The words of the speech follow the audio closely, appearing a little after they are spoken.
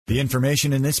The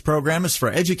information in this program is for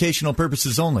educational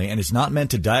purposes only and is not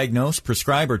meant to diagnose,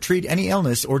 prescribe, or treat any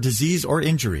illness or disease or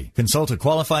injury. Consult a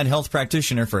qualified health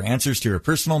practitioner for answers to your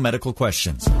personal medical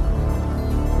questions.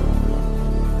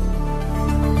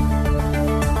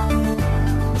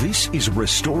 This is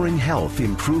Restoring Health,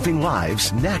 Improving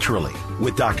Lives Naturally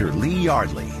with Dr. Lee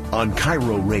Yardley on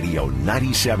Cairo Radio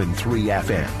 97.3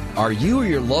 FM. Are you or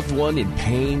your loved one in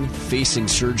pain, facing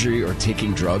surgery, or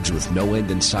taking drugs with no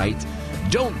end in sight?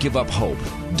 Don't give up hope.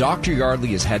 Dr. Yardley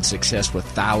has had success with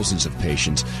thousands of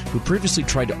patients who previously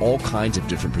tried all kinds of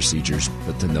different procedures,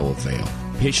 but to no avail.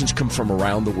 Patients come from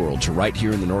around the world to right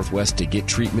here in the Northwest to get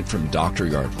treatment from Dr.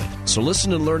 Yardley. So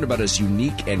listen and learn about his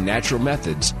unique and natural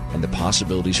methods and the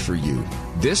possibilities for you.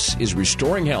 This is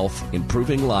Restoring Health,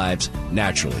 Improving Lives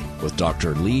Naturally with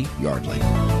Dr. Lee Yardley.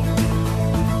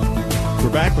 We're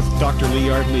back with Dr. Lee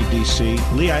Yardley, D.C.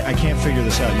 Lee, I can't figure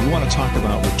this out. You want to talk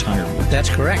about retirement.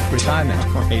 That's correct, retirement.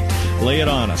 All right, lay it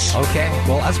on us. Okay,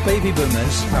 well, us baby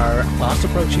boomers are fast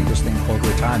approaching this thing called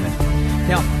retirement.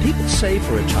 Now, people save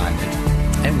for retirement,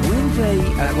 and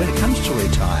when it comes to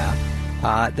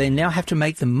retire, they now have to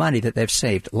make the money that they've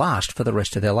saved last for the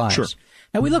rest of their lives. Sure.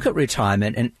 Now, we look at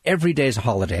retirement, and every day is a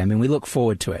holiday. I mean, we look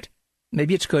forward to it.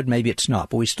 Maybe it's good, maybe it's not,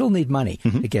 but we still need money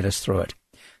to get us through it.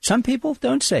 Some people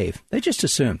don't save. They just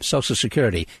assume Social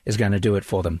Security is going to do it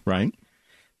for them. Right.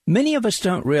 Many of us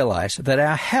don't realize that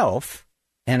our health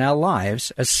and our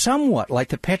lives are somewhat like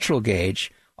the petrol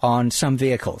gauge on some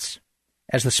vehicles.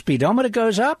 As the speedometer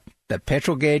goes up, the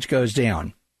petrol gauge goes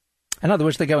down. In other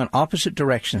words, they go in opposite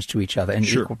directions to each other in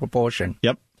equal proportion.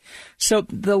 Yep. So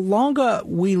the longer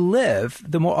we live,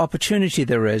 the more opportunity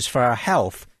there is for our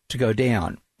health to go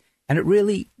down. And it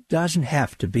really doesn't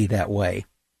have to be that way.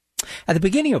 At the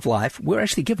beginning of life, we're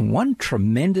actually given one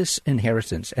tremendous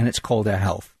inheritance, and it's called our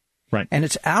health. Right. And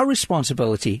it's our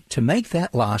responsibility to make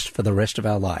that last for the rest of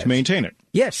our lives. To maintain it.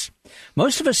 Yes.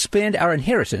 Most of us spend our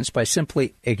inheritance by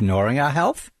simply ignoring our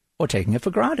health or taking it for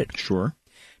granted. Sure.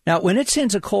 Now, when it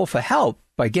sends a call for help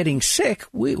by getting sick,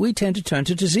 we tend to turn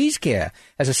to disease care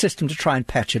as a system to try and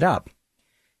patch it up.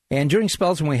 And during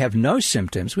spells when we have no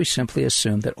symptoms, we simply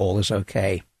assume that all is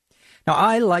okay. Now,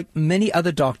 I, like many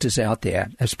other doctors out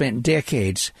there, have spent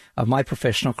decades of my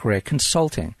professional career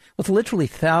consulting with literally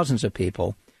thousands of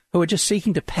people who are just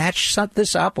seeking to patch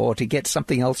this up or to get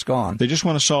something else gone. They just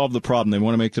want to solve the problem. They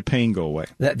want to make the pain go away.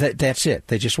 That's it.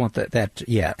 They just want that.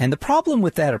 And the problem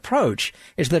with that approach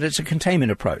is that it's a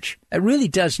containment approach. It really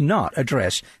does not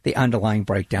address the underlying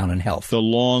breakdown in health. The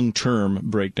long-term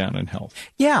breakdown in health.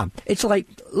 Yeah. It's like,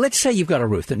 let's say you've got a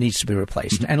roof that needs to be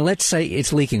replaced, and let's say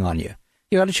it's leaking on you.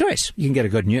 You got a choice. You can get a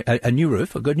good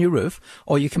new roof,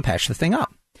 or you can patch the thing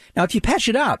up. Now, if you patch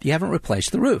it up, you haven't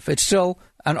replaced the roof. It's still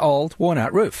an old,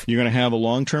 worn-out roof. You're going to have a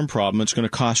long-term problem. It's going to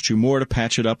cost you more to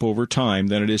patch it up over time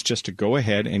than it is just to go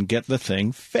ahead and get the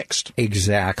thing fixed.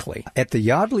 Exactly. At the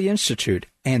Yardley Institute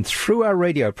and through our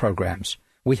radio programs,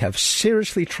 we have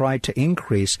seriously tried to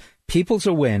increase people's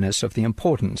awareness of the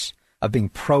importance of being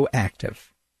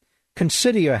proactive.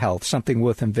 Consider your health something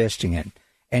worth investing in.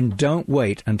 And don't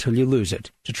wait until you lose it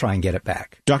to try and get it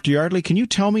back. Dr. Yardley, can you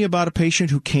tell me about a patient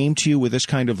who came to you with this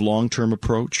kind of long-term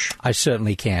approach? I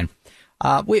certainly can.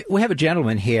 We have a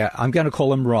gentleman here. I'm going to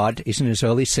call him Rod. He's in his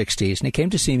early 60s, and he came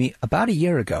to see me about a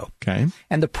year ago. Okay.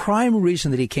 And the prime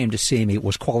reason that he came to see me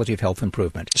was quality of health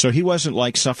improvement. So he wasn't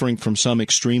like suffering from some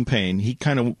extreme pain. He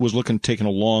kind of was taking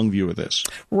a long view of this.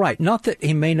 Right. Not that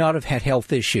he may not have had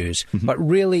health issues, but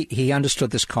really he understood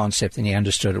this concept and he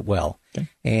understood it well. Okay.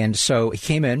 And so he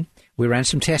came in. We ran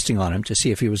some testing on him to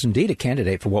see if he was indeed a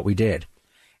candidate for what we did.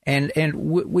 And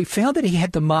we found that he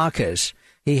had the markers.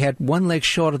 He had one leg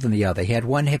shorter than the other. He had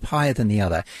one hip higher than the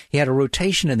other. He had a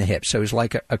rotation in the hip, so he was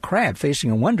like a crab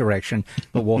facing in one direction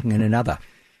but walking in another.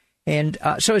 And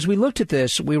so as we looked at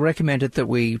this, we recommended that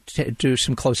we do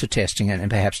some closer testing and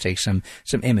perhaps take some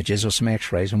images or some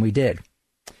x-rays, and we did.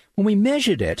 When we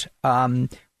measured it,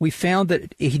 we found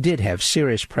that he did have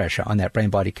serious pressure on that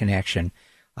brain-body connection.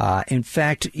 In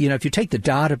fact, if you take the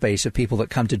database of people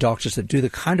that come to doctors that do the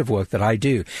kind of work that I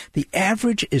do, the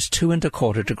average is 2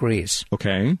 1/4 degrees.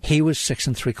 Okay. He was 6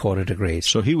 3/4 degrees.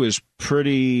 So he was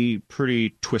pretty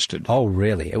twisted. Oh,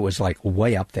 really? It was like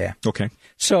way up there. Okay.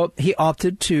 So he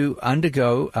opted to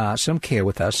undergo some care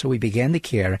with us. So we began the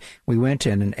care. We went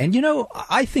in and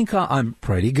I think I'm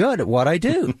pretty good at what I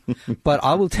do. But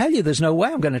I will tell you, there's no way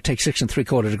I'm going to take 6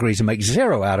 3/4 degrees and make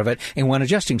 0 out of it in one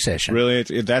adjusting session. Really?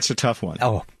 That's a tough one.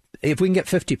 Oh, if we can get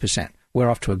 50%. we're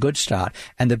off to a good start.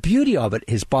 And the beauty of it,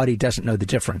 his body doesn't know the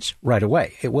difference right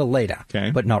away. It will later,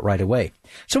 but not right away.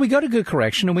 So we got a good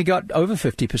correction, and we got over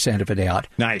 50% of it out.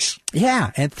 Nice.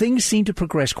 Yeah, and things seemed to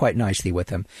progress quite nicely with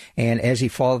him. And as he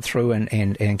followed through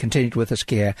and continued with his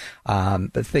care,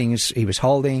 the things he was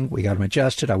holding, we got him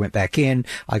adjusted. I went back in.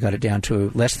 I got it down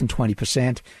to less than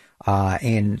 20%.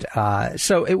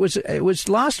 So it was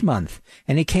last month,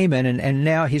 and he came in, and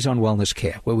now he's on wellness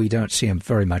care, where we don't see him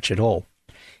very much at all.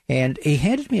 And he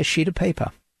handed me a sheet of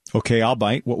paper. Okay, I'll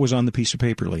bite. What was on the piece of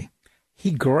paper, Lee?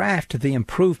 He graphed the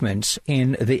improvements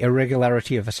in the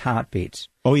irregularity of his heartbeats.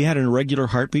 Oh, he had an irregular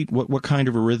heartbeat? What kind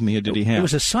of arrhythmia did he have? It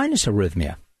was a sinus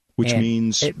arrhythmia. Which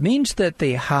means? It means that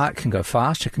the heart can go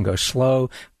fast, it can go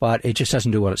slow, but it just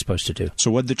doesn't do what it's supposed to do.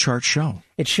 So what did the chart show?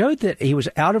 It showed that he was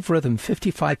out of rhythm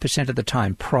 55% of the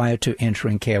time prior to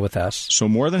entering care with us. So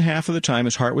more than half of the time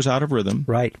his heart was out of rhythm.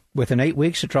 Right. Within 8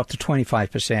 weeks, it dropped to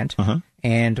 25%.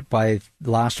 And by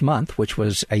last month, which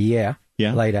was a year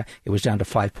later, it was down to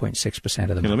 5.6% of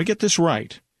the month. Let me get this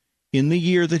right. In the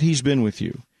year that he's been with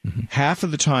you, half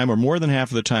of the time, or more than half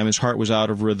of the time, his heart was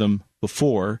out of rhythm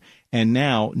before, and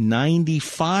now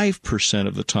 95%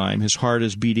 of the time his heart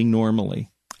is beating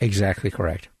normally. Exactly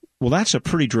correct. Well, that's a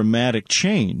pretty dramatic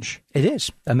change. It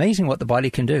is. Amazing what the body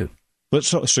can do. But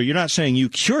so you're not saying you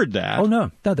cured that? Oh,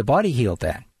 no. No, the body healed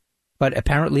that. But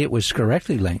apparently it was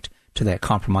directly linked to that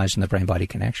compromise in the brain-body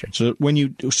connection. So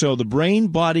the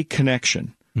brain-body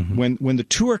connection, when the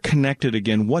two are connected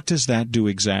again, what does that do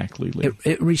exactly, Lee?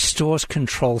 It restores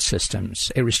control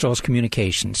systems. It restores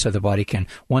communication so the body can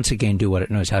once again do what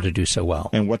it knows how to do so well.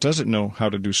 And what does it know how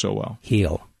to do so well?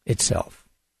 Heal itself.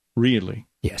 Really?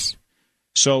 Yes.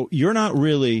 So you're not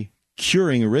really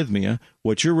curing arrhythmia.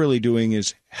 What you're really doing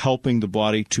is helping the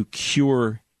body to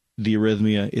cure the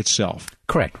arrhythmia itself.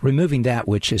 Correct. Removing that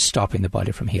which is stopping the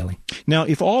body from healing. Now,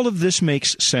 if all of this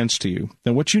makes sense to you,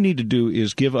 then what you need to do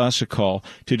is give us a call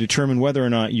to determine whether or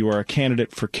not you are a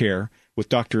candidate for care with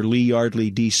Dr. Lee Yardley,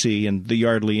 D.C., and the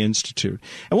Yardley Institute.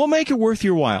 And we'll make it worth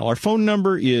your while. Our phone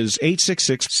number is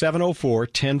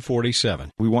 866-704-1047.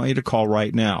 We want you to call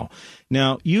right now.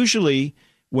 Now, usually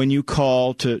when you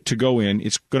call to go in,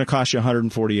 it's going to cost you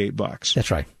 $148. That's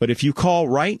right. But if you call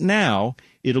right now,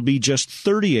 it'll be just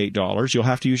 $38. You'll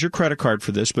have to use your credit card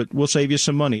for this, but we'll save you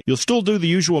some money. You'll still do the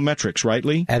usual metrics, right,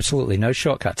 Lee? Absolutely. No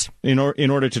shortcuts. In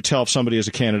order to tell if somebody is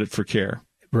a candidate for care.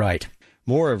 Right.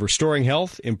 More of Restoring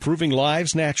Health, Improving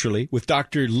Lives Naturally with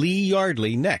Dr. Lee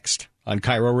Yardley next on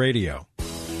Cairo Radio.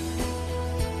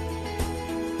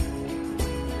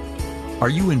 Are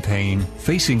you in pain,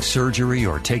 facing surgery,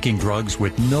 or taking drugs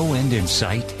with no end in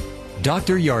sight?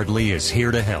 Dr. Yardley is here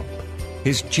to help.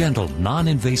 His gentle,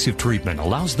 non-invasive treatment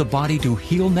allows the body to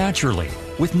heal naturally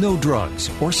with no drugs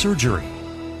or surgery.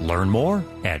 Learn more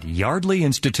at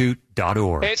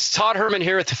yardleyinstitute.org. Hey, it's Todd Herman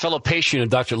here with the fellow patient of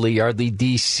Dr. Lee Yardley,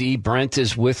 D.C. Brent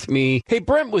is with me. Hey,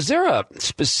 Brent, was there a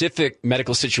specific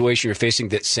medical situation you're facing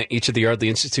that sent you to the Yardley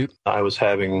Institute? I was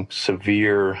having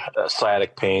severe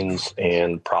sciatic pains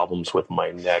and problems with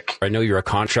my neck. I know you're a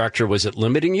contractor. Was it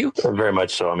limiting you? Very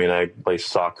much so. I mean, I play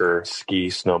soccer, ski,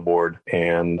 snowboard,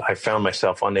 and I found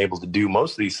myself unable to do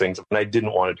most of these things, and I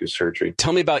didn't want to do surgery.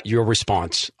 Tell me about your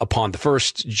response upon the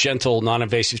first gentle,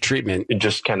 non-invasive treatment. It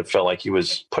just kind of felt like he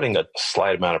was putting a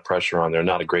slight amount of pressure on there,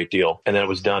 not a great deal. And then it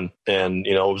was done. And,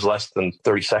 it was less than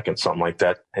 30 seconds, something like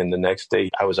that. And the next day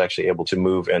I was actually able to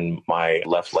move, and my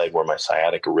left leg where my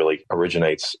sciatica really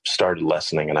originates started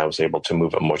lessening, and I was able to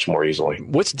move it much more easily.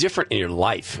 What's different in your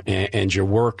life and your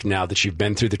work now that you've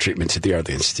been through the treatments at the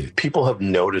Yardley Institute? People have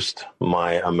noticed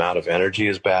my amount of energy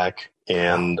is back.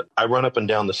 And I run up and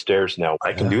down the stairs now.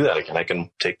 I can do that again. I can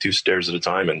take 2 stairs at a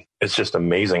time, and it's just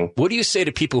amazing. What do you say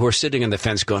to people who are sitting on the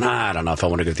fence going, I don't know if I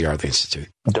want to go to the Yardley Institute?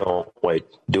 Don't wait.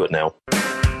 Do it now.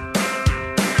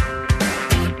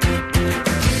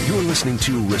 You're listening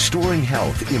to Restoring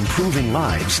Health, Improving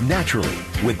Lives Naturally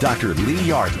with Dr. Lee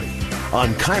Yardley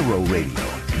on Cairo Radio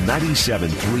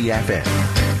 97.3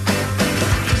 FM.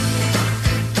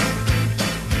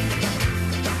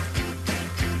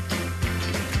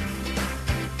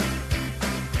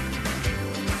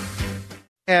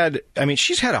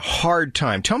 She's had a hard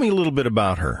time. Tell me a little bit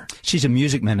about her. She's a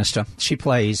music minister. She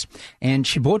plays, and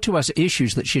she brought to us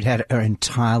issues that she'd had her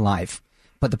entire life.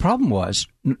 But the problem was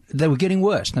they were getting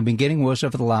worse. They've been getting worse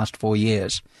over the last 4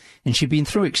 years. And she'd been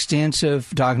through extensive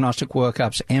diagnostic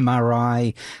workups,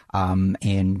 MRI,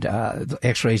 and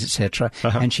x-rays, etc.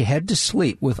 And she had to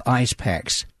sleep with ice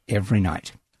packs every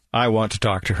night. I want to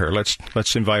talk to her. Let's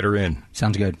invite her in.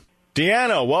 Sounds good.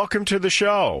 Deanna, welcome to the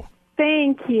show.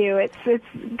 Thank you. It's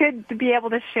good to be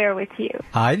able to share with you.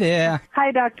 Hi there.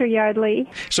 Hi, Dr. Yardley.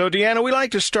 So, Deanna, we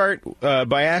like to start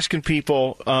by asking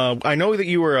people, I know that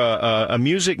you were a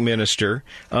music minister.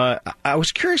 I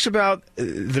was curious about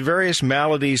the various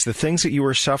maladies, the things that you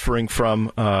were suffering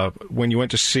from when you went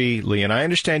to see Lee. And I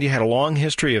understand you had a long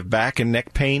history of back and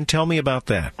neck pain. Tell me about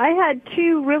that. I had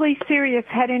 2 really serious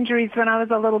head injuries when I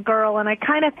was a little girl, and I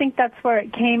kind of think that's where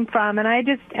it came from. And I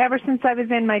just, ever since I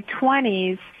was in my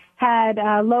 20s, had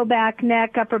low back,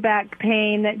 neck, upper back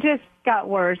pain that just got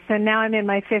worse. And now I'm in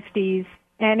my 50s,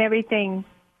 and everything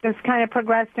just kind of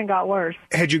progressed and got worse.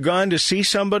 Had you gone to see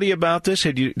somebody about this?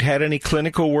 Had you had any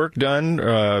clinical work done?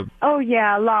 Oh,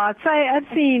 yeah, lots. I've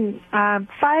seen 5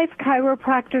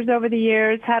 chiropractors over the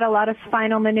years, had a lot of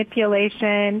spinal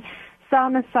manipulation, saw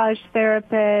massage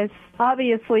therapists,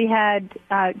 obviously had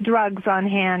drugs on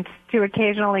hand to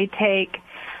occasionally take.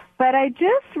 But I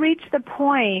just reached the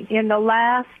point in the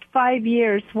last 5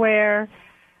 years where,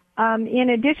 in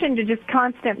addition to just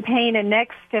constant pain and neck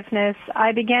stiffness,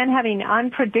 I began having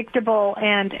unpredictable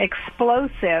and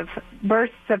explosive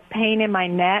bursts of pain in my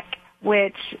neck,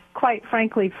 which quite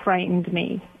frankly frightened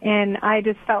me. And I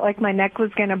just felt like my neck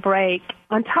was going to break.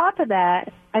 On top of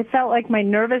that, I felt like my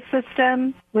nervous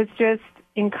system was just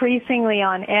increasingly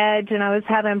on edge, and I was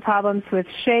having problems with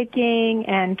shaking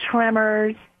and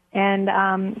tremors. And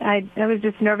I was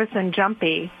just nervous and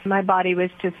jumpy. My body was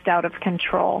just out of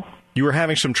control. You were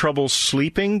having some trouble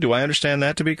sleeping? Do I understand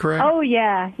that to be correct? Oh,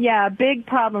 yeah. Big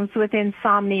problems with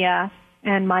insomnia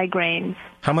and migraines.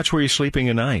 How much were you sleeping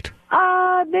a night?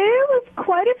 There was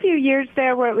quite a few years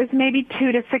there where it was maybe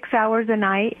 2 to 6 hours a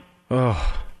night.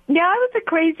 Oh. Yeah, I was a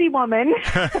crazy woman.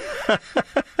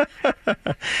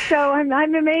 So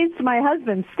I'm amazed my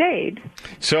husband stayed.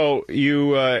 So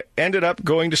you ended up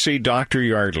going to see Dr.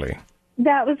 Yardley.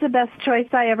 That was the best choice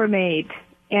I ever made.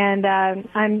 And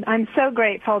I'm so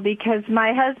grateful because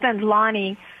my husband,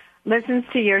 Lonnie, listens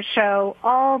to your show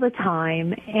all the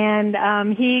time.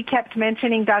 And he kept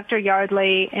mentioning Dr.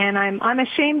 Yardley, and I'm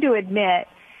ashamed to admit,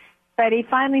 but he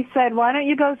finally said, why don't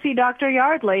you go see Dr.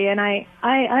 Yardley? And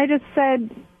I just said,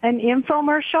 an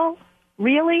infomercial?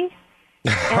 Really?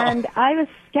 And I was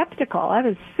skeptical. I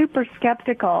was super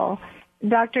skeptical.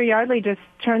 Dr. Yardley just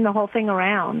turned the whole thing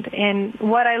around. And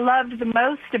what I loved the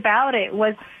most about it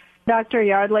was Dr.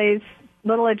 Yardley's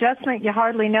little adjustment. You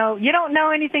hardly know. You don't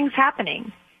know anything's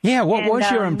happening. Yeah, what was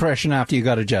your impression after you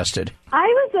got adjusted? I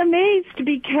was amazed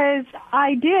because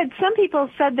I did. Some people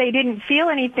said they didn't feel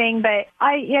anything, but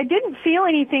I didn't feel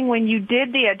anything when you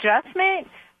did the adjustment.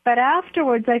 But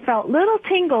afterwards, I felt little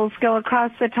tingles go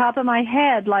across the top of my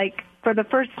head, like for the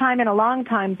first time in a long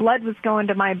time, blood was going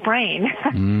to my brain.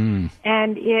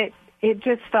 And it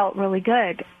just felt really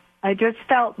good. I just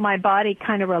felt my body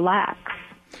kind of relax.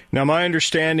 Now, my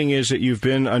understanding is that you've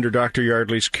been under Dr.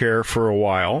 Yardley's care for a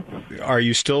while. Are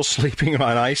you still sleeping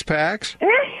on ice packs?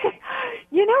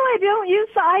 You know, I don't use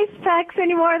the ice packs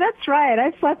anymore. That's right.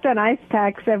 I slept on ice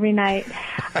packs every night.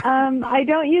 I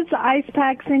don't use the ice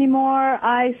packs anymore.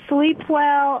 I sleep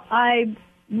well. I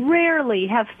rarely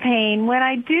have pain. When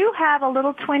I do have a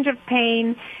little twinge of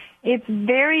pain, it's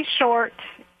very short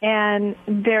and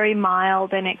very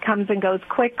mild, and it comes and goes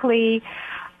quickly.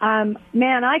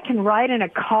 Man, I can ride in a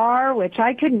car, which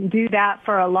I couldn't do that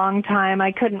for a long time.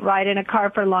 I couldn't ride in a car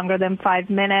for longer than 5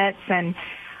 minutes, and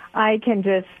I can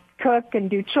just cook and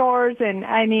do chores, and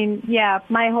I mean, yeah,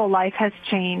 my whole life has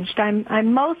changed.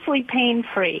 I'm mostly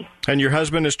pain-free. And your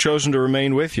husband has chosen to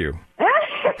remain with you.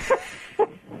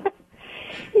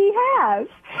 He has.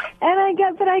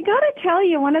 But I got to tell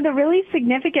you, one of the really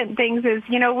significant things is,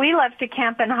 you know, we love to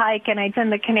camp and hike, and it's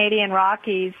in the Canadian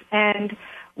Rockies, and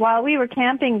while we were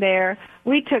camping there,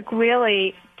 we took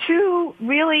 2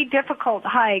 really difficult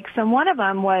hikes, and one of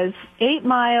them was 8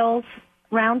 miles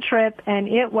round trip, and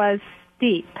it was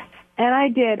steep. And I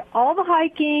did all the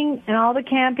hiking and all the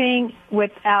camping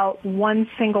without one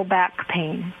single back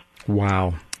pain.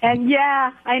 Wow. And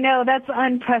yeah, I know, that's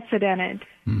unprecedented.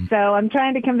 So I'm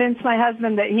trying to convince my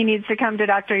husband that he needs to come to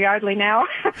Dr. Yardley now.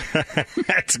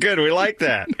 That's good. We like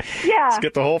that. Yeah. Let's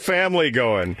get the whole family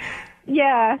going.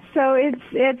 Yeah, so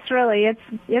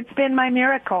it's been my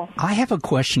miracle. I have a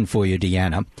question for you,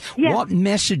 Deanna. Yes. What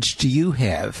message do you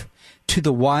have to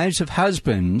the wives of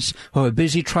husbands who are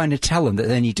busy trying to tell them that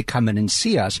they need to come in and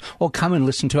see us or come and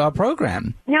listen to our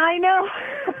program? Now, I know,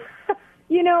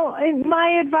 you know,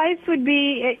 my advice would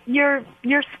be your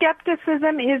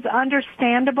skepticism is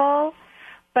understandable,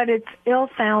 but it's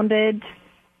ill-founded,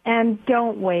 and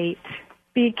don't wait.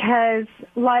 because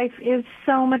life is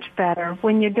so much better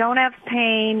when you don't have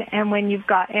pain and when you've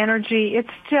got energy. It's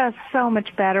just so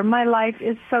much better. My life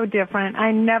is so different.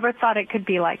 I never thought it could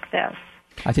be like this.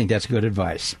 I think that's good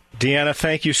advice. Deanna,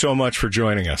 thank you so much for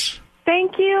joining us.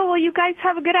 Thank you. Well, you guys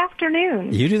have a good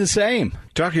afternoon. You do the same.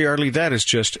 Dr. Yardley, that is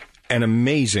just an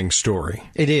amazing story.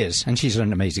 It is, and she's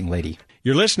an amazing lady.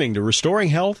 You're listening to Restoring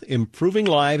Health, Improving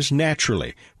Lives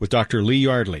Naturally with Dr. Lee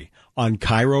Yardley on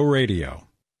Cairo Radio.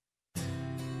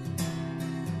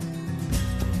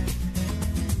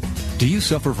 Do you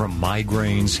suffer from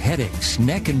migraines, headaches,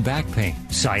 neck and back pain,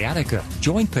 sciatica,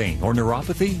 joint pain, or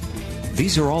neuropathy?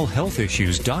 These are all health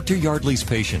issues Dr. Yardley's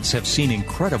patients have seen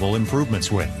incredible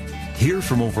improvements with. Hear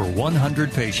from over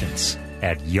 100 patients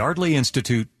at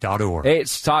yardleyinstitute.org. Hey,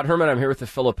 it's Todd Herman. I'm here with a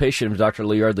fellow patient of Dr.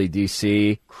 Lee Yardley,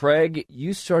 D.C. Craig,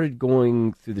 you started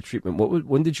going through the treatment.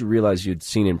 When did you realize you'd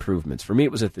seen improvements? For me,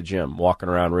 it was at the gym, walking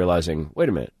around, realizing, wait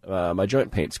a minute, my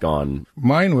joint pain's gone.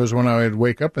 Mine was when I would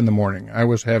wake up in the morning. I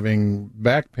was having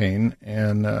back pain,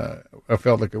 and I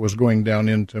felt like it was going down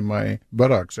into my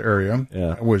buttocks area.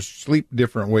 Yeah. I would sleep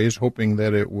different ways, hoping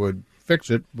that it would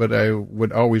fix it, but I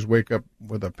would always wake up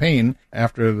with a pain.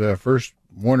 After the first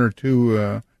one or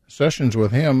two sessions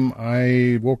with him,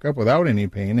 I woke up without any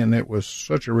pain, and it was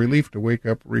such a relief to wake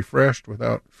up refreshed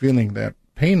without feeling that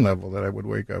pain level that I would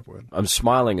wake up with. I'm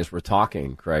smiling as we're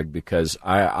talking, Craig, because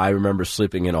I remember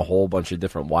sleeping in a whole bunch of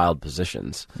different wild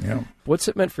positions. Yeah. What's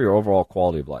it meant for your overall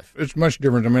quality of life? It's much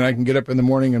different. I mean, I can get up in the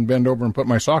morning and bend over and put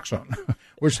my socks on,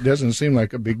 which doesn't seem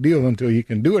like a big deal until you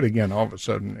can do it again all of a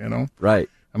sudden, you know? Right.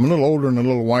 I'm a little older and a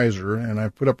little wiser, and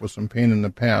I've put up with some pain in the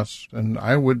past. And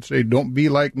I would say don't be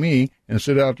like me and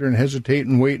sit out there and hesitate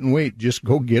and wait. Just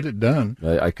go get it done.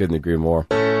 I couldn't agree more.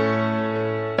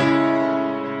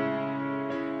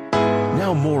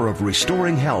 Now more of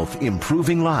Restoring Health,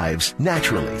 Improving Lives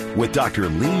Naturally with Dr.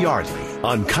 Lee Yardley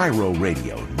on Cairo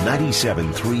Radio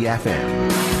 97.3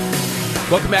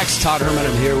 FM. Welcome back to Todd Herman.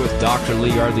 I'm here with Dr.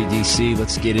 Lee Yardley, D.C.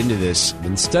 Let's get into this. I've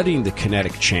been studying the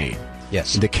kinetic chain.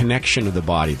 Yes. The connection of the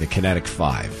body, the kinetic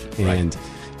 5. Right. And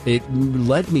it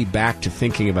led me back to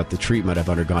thinking about the treatment I've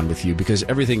undergone with you because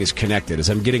everything is connected. As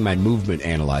I'm getting my movement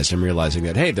analyzed, I'm realizing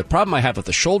that, hey, the problem I have with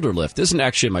the shoulder lift isn't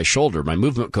actually my shoulder. My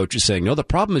movement coach is saying, no, the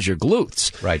problem is your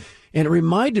glutes. Right. And it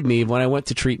reminded me of when I went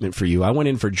to treatment for you. I went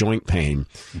in for joint pain.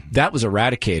 That was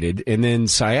eradicated, and then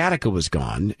sciatica was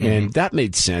gone, and that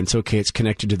made sense. Okay, it's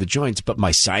connected to the joints, but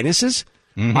my sinuses?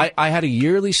 I had a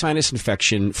yearly sinus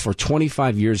infection for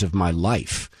 25 years of my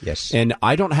life. Yes. And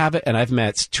I don't have it, and I've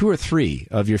met 2 or 3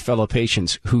 of your fellow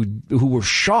patients who were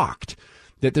shocked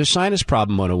that their sinus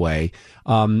problem went away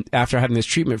after having this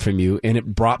treatment from you, and it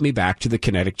brought me back to the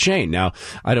kinetic chain. Now,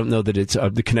 I don't know that it's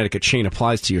the kinetic chain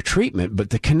applies to your treatment,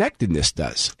 but the connectedness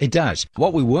does. It does.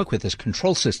 What we work with is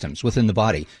control systems within the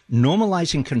body,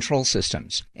 normalizing control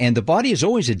systems. And the body is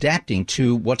always adapting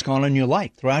to what's gone on in your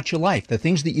life, throughout your life, the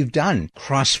things that you've done.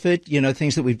 CrossFit,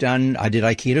 things that we've done. I did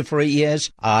Aikido for 8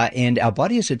 years, and our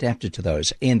body has adapted to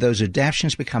those, and those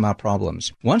adaptations become our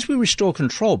problems. Once we restore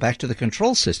control back to the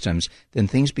control systems, then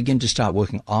things begin to start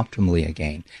working optimally again.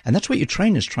 And that's what your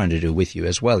trainer's trying to do with you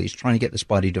as well. He's trying to get this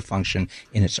body to function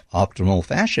in its optimal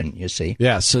fashion, you see.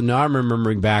 Yeah, so now I'm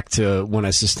remembering back to when I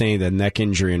sustained a neck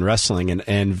injury in wrestling,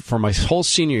 and for my whole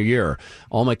senior year,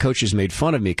 all my coaches made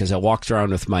fun of me because I walked around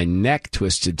with my neck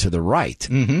twisted to the right.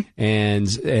 And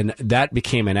that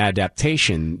became an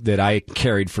adaptation that I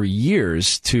carried for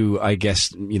years to, I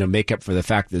guess, make up for the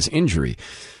fact of this injury.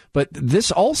 But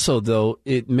this also, though,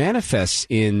 it manifests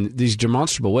in these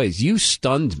demonstrable ways. You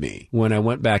stunned me when I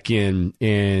went back in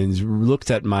and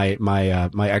looked at my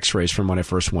X-rays from when I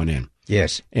first went in.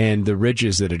 Yes. And the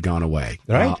ridges that had gone away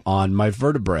on my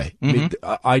vertebrae.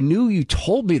 I knew you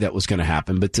told me that was going to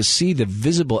happen, but to see the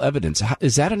visible evidence,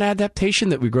 is that an adaptation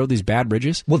that we grow these bad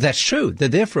ridges? Well, that's true. They're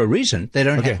there for a reason. They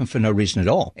don't happen for no reason at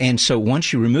all. And so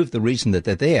once you remove the reason that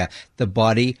they're there, the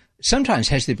body sometimes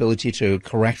has the ability to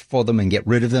correct for them and get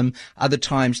rid of them. Other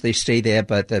times they stay there,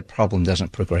 but the problem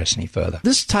doesn't progress any further.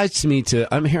 This ties to me to,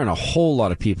 I'm hearing a whole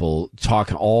lot of people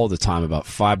talking all the time about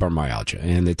fibromyalgia,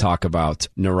 and they talk about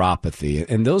neuropathy,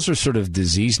 and those are sort of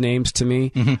disease names to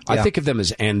me. I think of them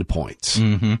as endpoints,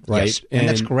 right? Yes, and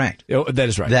that's correct. That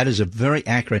is right. That is a very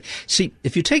accurate. See,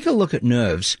 if you take a look at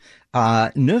nerves,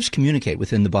 nerves communicate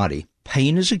within the body.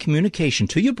 Pain is a communication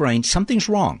to your brain. Something's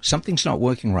wrong. Something's not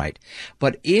working right.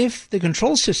 But if the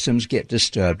control systems get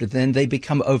disturbed, then they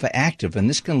become overactive, and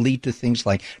this can lead to things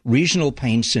like regional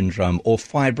pain syndrome or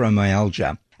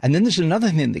fibromyalgia. And then there's another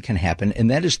thing that can happen, and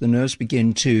that is the nerves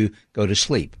begin to go to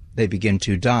sleep. they begin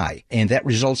to die. And that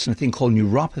results in a thing called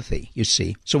neuropathy, you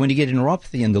see. So when you get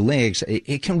neuropathy in the legs,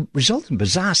 it can result in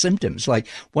bizarre symptoms. Like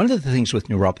one of the things with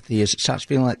neuropathy is it starts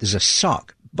feeling like there's a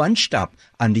sock bunched up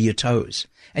under your toes.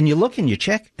 And you look and you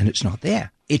check, and it's not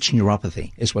there. It's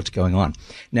neuropathy is what's going on.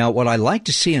 Now, what I like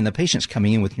to see in the patients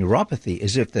coming in with neuropathy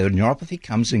is if the neuropathy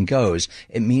comes and goes,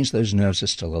 it means those nerves are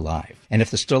still alive. And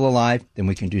if they're still alive, then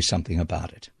we can do something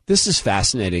about it. This is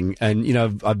fascinating. And, you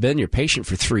know, I've been your patient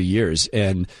for 3 years,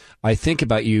 and I think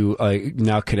about you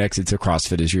now connected to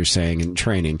CrossFit, as you're saying, and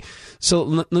training. So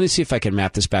let me see if I can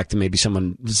map this back to maybe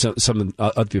some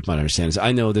other people might understand this.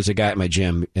 I know there's a guy at my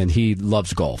gym, and he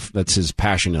loves golf. That's his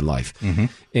passion in life. Mm-hmm.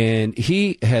 And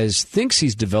he thinks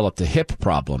he's developed a hip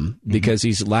problem because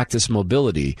he's lacked this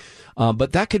mobility.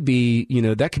 But that could be,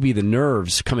 the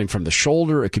nerves coming from the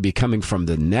shoulder. It could be coming from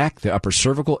the neck, the upper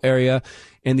cervical area.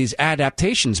 And these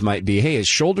adaptations might be, hey, his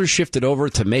shoulder shifted over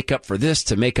to make up for this,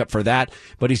 to make up for that,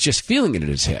 but he's just feeling it in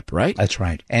his hip, right? That's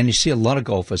right. And you see a lot of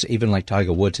golfers, even like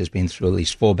Tiger Woods has been through at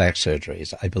least 4 back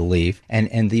surgeries, I believe.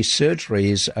 And these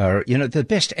surgeries are, the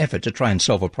best effort to try and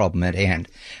solve a problem at hand.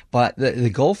 But the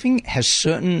golfing has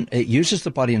it uses the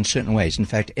body in certain ways. In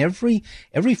fact, every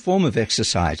form of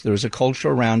exercise, there is a culture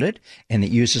around it, and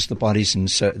it uses the body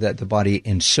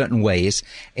in certain ways,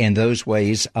 and those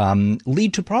ways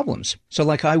lead to problems.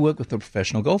 So like I work with a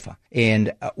professional golfer,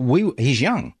 and he's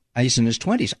young. He's in his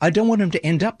 20s. I don't want him to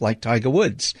end up like Tiger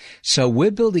Woods. So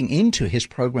we're building into his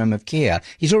program of care.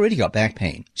 He's already got back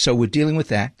pain. So we're dealing with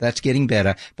that. That's getting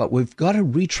better. But we've got to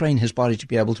retrain his body to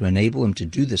be able to enable him to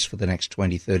do this for the next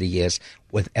 20, 30 years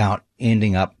without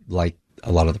ending up like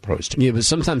a lot of the pros do. Yeah, but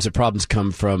sometimes the problems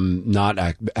come from not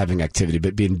having activity,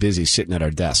 but being busy sitting at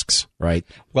our desks, right?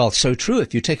 Well, so true.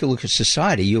 If you take a look at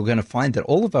society, you're going to find that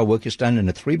all of our work is done in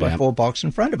a 3x4 box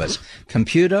in front of us.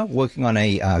 Computer, working on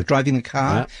driving the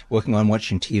car, working on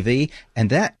watching TV, and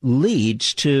that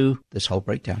leads to this whole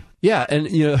breakdown. Yeah, and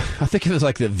I think of it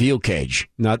like the veal cage.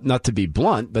 Not to be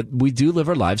blunt, but we do live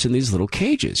our lives in these little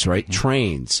cages, right? Mm-hmm.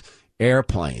 Trains,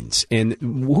 airplanes. And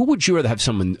who would you rather have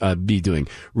someone be doing?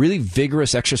 Really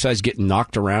vigorous exercise, getting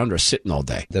knocked around, or sitting all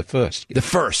day? The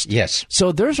first. Yes.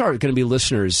 So there's going to be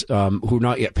listeners who are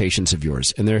not yet patients of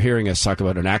yours, and they're hearing us talk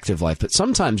about an active life. But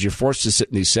sometimes you're forced to sit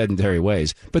in these sedentary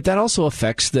ways. But that also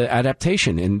affects the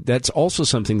adaptation, and that's also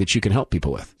something that you can help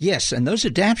people with. Yes, and those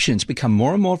adaptations become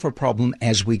more and more of a problem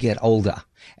as we get older.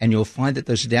 And you'll find that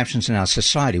those adaptations in our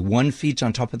society, one feeds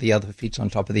on top of the other, feeds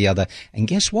on top of the other. And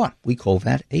guess what? We call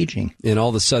that aging. And all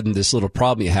of a sudden, this little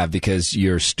problem you have because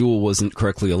your stool wasn't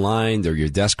correctly aligned or your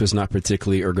desk was not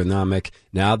particularly ergonomic,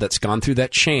 now that's gone through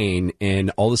that chain,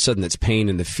 and all of a sudden it's pain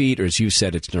in the feet, or as you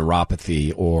said, it's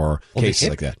neuropathy or cases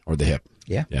like that, or the hip.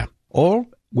 Yeah. Or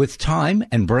with time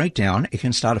and breakdown, it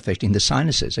can start affecting the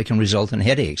sinuses. It can result in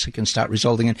headaches. It can start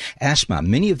resulting in asthma.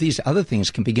 Many of these other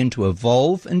things can begin to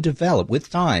evolve and develop with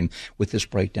time with this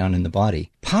breakdown in the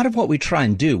body. Part of what we try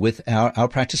and do with our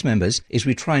practice members is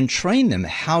we try and train them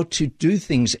how to do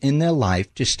things in their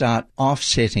life to start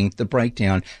offsetting the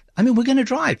breakdown. I mean, we're going to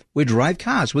drive. We drive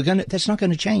cars. That's not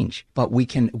going to change. But we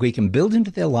can build into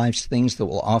their lives things that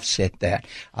will offset that.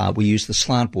 We use the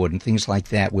slant board and things like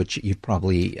that, which you've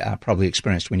probably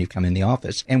experienced when you come in the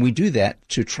office. And we do that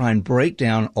to try and break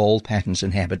down old patterns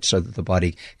and habits so that the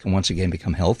body can once again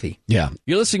become healthy. Yeah.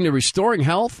 You're listening to Restoring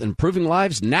Health, Improving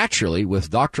Lives Naturally with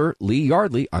Dr. Lee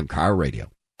Yardley on Chiro Radio.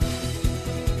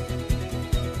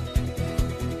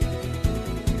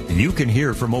 You can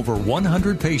hear from over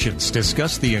 100 patients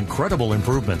discuss the incredible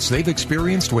improvements they've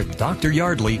experienced with Dr.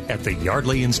 Yardley at the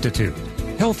Yardley Institute.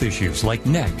 Health issues like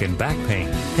neck and back pain,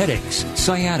 headaches,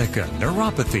 sciatica,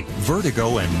 neuropathy,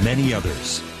 vertigo, and many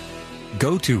others.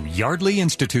 Go to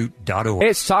yardleyinstitute.org. Hey,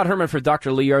 it's Todd Herman for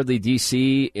Dr. Lee Yardley,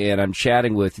 D.C., and I'm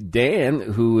chatting with Dan,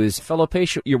 who is a fellow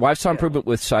patient. Your wife's on improvement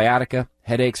with sciatica,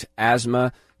 headaches,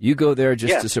 asthma. You go there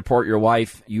just to support your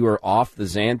wife. You are off the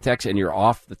Xantex and you're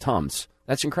off the Tums.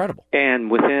 That's incredible. And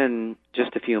within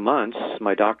just a few months,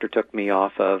 my doctor took me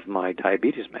off of my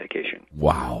diabetes medication.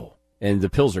 Wow. And the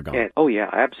pills are gone. And, oh, yeah,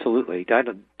 absolutely. I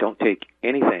don't take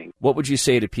anything. What would you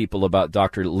say to people about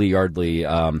Dr. Lee Yardley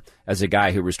as a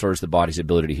guy who restores the body's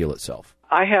ability to heal itself?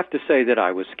 I have to say that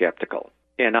I was skeptical,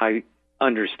 and I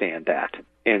understand that.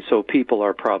 And so people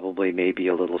are probably maybe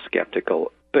a little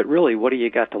skeptical. But really, what do you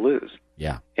got to lose?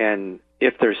 Yeah. And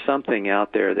if there's something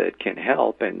out there that can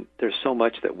help, and there's so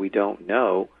much that we don't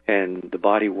know, and the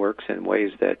body works in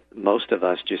ways that most of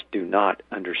us just do not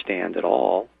understand at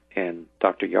all, and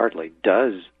Dr. Yardley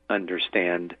does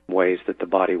understand ways that the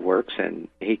body works, and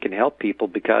he can help people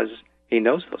because he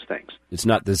knows those things. It's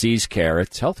not disease care,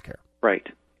 it's health care. Right.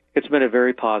 It's been a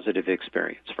very positive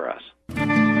experience for us.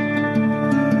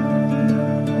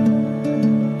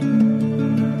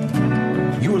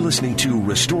 listening to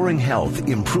Restoring Health,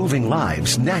 Improving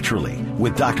Lives Naturally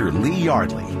with Dr. Lee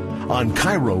Yardley on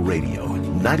Cairo Radio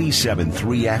 97.3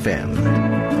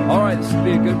 FM. All right, this will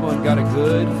be a good one. Got a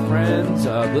good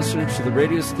friend, listener to the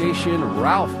radio station,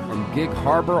 Ralph from Gig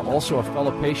Harbor, also a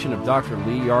fellow patient of Dr.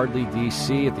 Lee Yardley,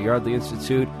 D.C. at the Yardley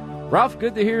Institute. Ralph,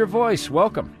 good to hear your voice.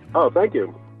 Welcome. Oh, thank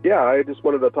you. Yeah, I just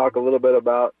wanted to talk a little bit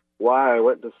about why I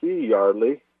went to see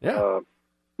Yardley. Yeah.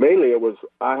 Mainly it was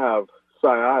I have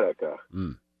sciatica,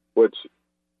 which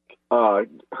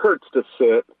hurts to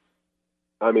sit.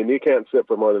 I mean, you can't sit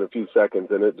for more than a few seconds,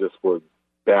 and it just was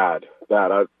bad.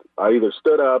 I either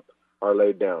stood up or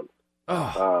laid down.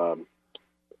 And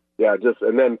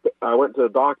then I went to the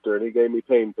doctor, and he gave me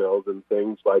pain pills and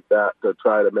things like that to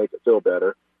try to make it feel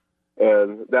better.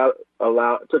 And that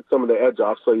took some of the edge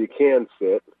off so you can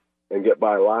sit and get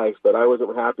by life, but I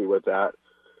wasn't happy with that.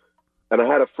 And I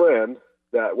had a friend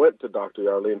that went to Dr.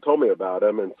 Yardley and told me about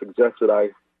him and suggested I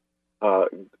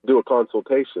do a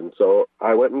consultation. So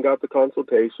I went and got the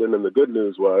consultation, and the good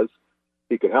news was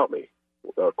he could help me.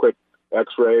 Quick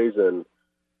x-rays and,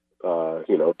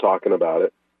 talking about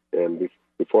it. And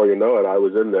before you know it, I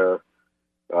was in there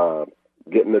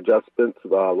getting adjustments,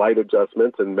 light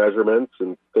adjustments and measurements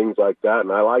and things like that.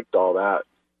 And I liked all that.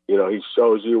 You know, he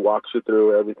shows you, walks you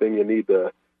through everything you need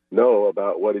to know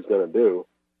about what he's going to do.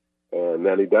 And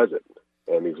then he does it.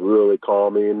 And he's really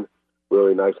calming,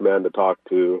 really nice man to talk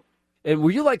to. And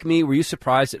were you like me? Were you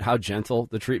surprised at how gentle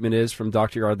the treatment is from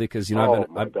Dr. Yardley? Because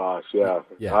gosh, yeah.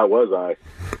 I was. I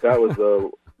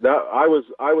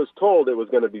was told it was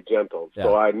going to be gentle,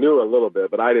 so I knew a little bit,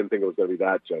 but I didn't think it was going to be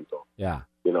that gentle. Yeah.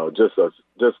 You know, just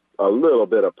a little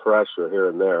bit of pressure here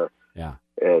and there. Yeah.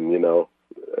 And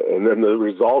and then the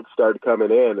results started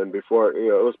coming in, and before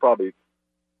it was probably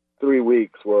 3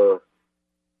 weeks where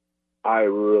I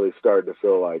really started to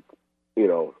feel like,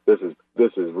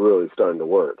 this is really starting to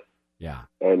work. Yeah.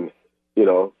 And,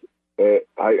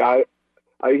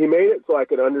 he made it so I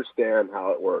could understand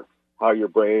how it works, how your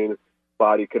brain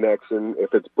body connection,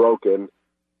 if it's broken,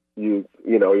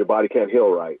 your body can't heal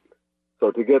right.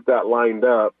 So to get that lined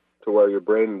up to where your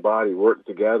brain and body work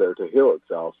together to heal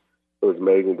itself, it was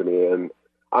amazing to me. And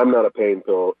I'm not a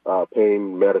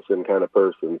pain medicine kind of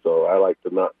person, so I like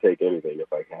to not take anything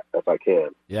if I can.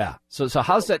 Yeah. So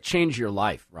how's that changed your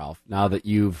life, Ralph? Now that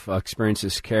you've experienced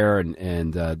this care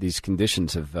and these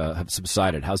conditions have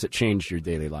subsided, how's it changed your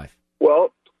daily life?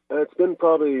 Well, it's been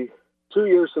probably 2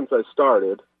 years since I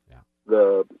started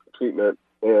the treatment,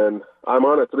 and I'm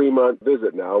on a 3-month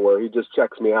visit now where he just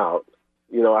checks me out.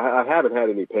 I haven't had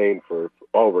any pain for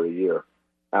over a year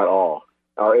at all,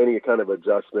 or any kind of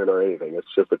adjustment or anything. It's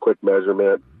just a quick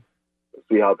measurement,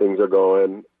 see how things are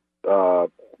going.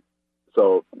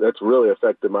 So that's really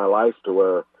affected my life to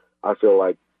where I feel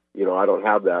like, I don't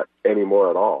have that anymore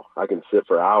at all. I can sit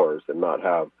for hours and not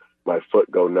have my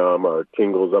foot go numb or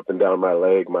tingles up and down my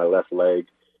left leg.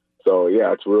 So,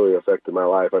 yeah, it's really affected my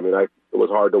life. I mean, it was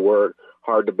hard to work,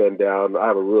 hard to bend down. I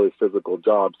have a really physical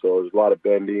job, so there's a lot of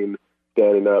bending,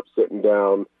 standing up, sitting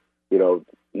down. You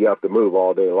have to move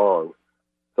all day long.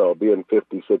 So being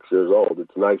 56 years old,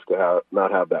 it's nice to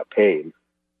not have that pain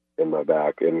in my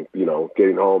back and,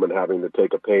 getting home and having to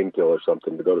take a pain pill or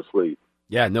something to go to sleep.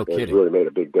 Yeah, no kidding. It's really made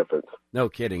a big difference. No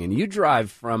kidding. And you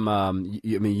drive from,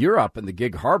 you're up in the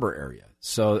Gig Harbor area.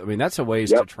 So, that's a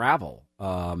ways to travel.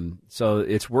 So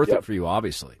it's worth it for you,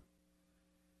 obviously.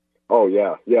 Oh,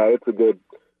 yeah. Yeah, it's a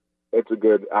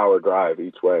good hour drive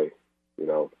each way,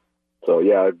 So,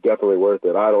 yeah, it's definitely worth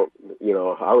it. I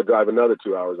would drive another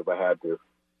 2 hours if I had to,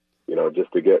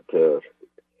 just to get to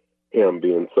him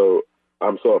being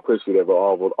I'm so appreciative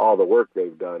of all the work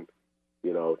they've done,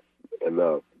 and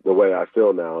the way I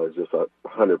feel now is just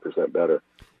 100% better.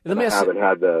 And I haven't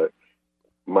had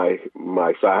my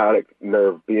sciatic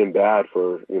nerve being bad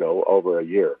for, over a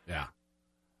year. Yeah.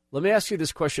 Let me ask you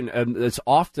this question. It's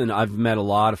often I've met a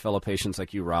lot of fellow patients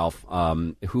like you, Ralph,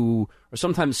 who are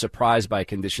sometimes surprised by a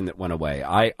condition that went away.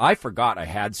 I forgot I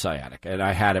had sciatic, and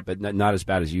I had it, but not as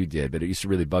bad as you did. But it used to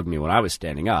really bug me when I was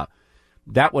standing up.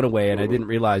 That went away, and I didn't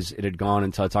realize it had gone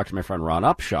until I talked to my friend Ron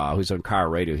Upshaw, who's on Cairo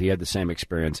Radio. He had the same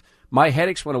experience. My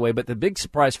headaches went away, but the big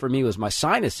surprise for me was my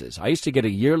sinuses. I used to get a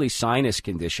yearly sinus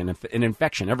condition, an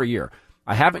infection every year.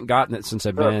 I haven't gotten it since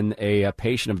I've been a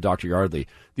patient of Dr. Yardley.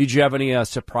 Did you have any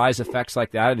surprise effects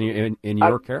like that in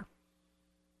your care?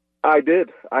 I did.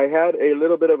 I had a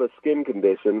little bit of a skin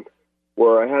condition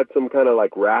where I had some kind of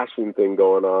like rashing thing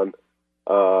going on,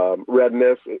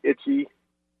 redness, itchy,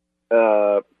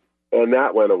 and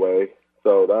that went away.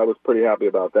 So I was pretty happy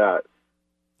about that.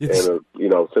 And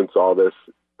since all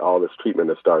this treatment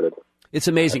has started. It's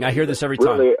amazing. I hear this every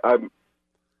time. Really,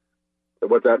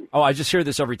 What's that? Oh, I just hear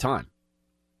this every time.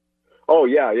 Oh,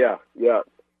 yeah.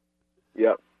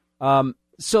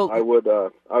 So I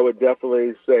would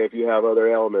definitely say if you have other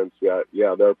ailments,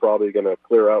 they're probably going to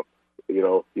clear up. You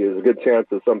know, there's a good chance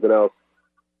of something else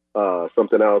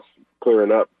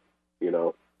clearing up. You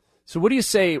know. So what do you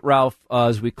say, Ralph,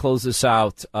 as we close this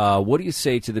out? What do you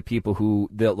say to the people who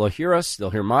they'll hear us,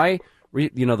 they'll hear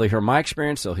they'll hear my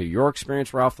experience, they'll hear your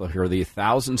experience, Ralph, they'll hear the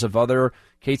thousands of other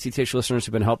KTTH listeners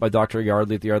who've been helped by Dr.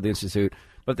 Yardley at the Yardley Institute,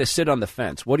 but they sit on the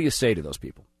fence. What do you say to those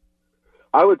people?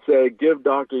 I would say give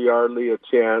Dr. Yardley a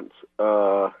chance,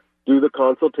 do the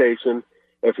consultation.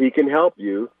 If he can help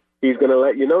you, he's going to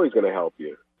let you know he's going to help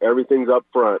you. Everything's up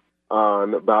front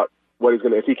on about what he's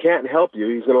going to. If he can't help you,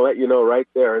 he's going to let you know right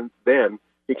there and then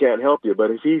he can't help you.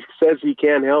 But if he says he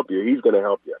can help you, he's going to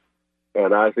help you.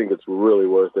 And I think it's really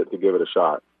worth it to give it a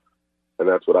shot. And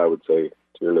that's what I would say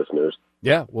to your listeners.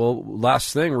 Yeah, well,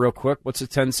 last thing, real quick, what's a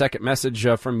 10-second message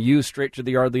from you straight to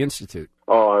the Yardley Institute?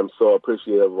 Oh, I'm so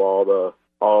appreciative of all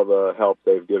the help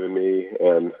they've given me.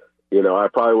 And, you know, I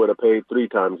probably would have paid 3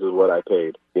 times as what I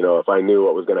paid, you know, if I knew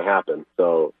what was going to happen.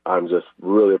 So I'm just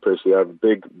really appreciative.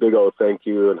 Big old thank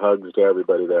you and hugs to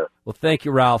everybody there. Well, thank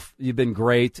you, Ralph. You've been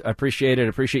great. I appreciate it. I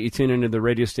appreciate you tuning into the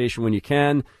radio station when you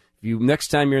can. If next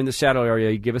time you're in the Seattle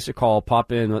area, you give us a call,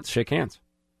 pop in, let's shake hands.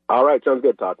 All right, sounds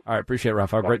good, Todd. All right, appreciate it,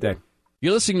 Ralph. Have a great day.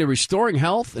 You're listening to Restoring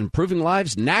Health, Improving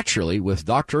Lives Naturally with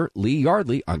Dr. Lee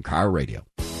Yardley on KIRO Radio.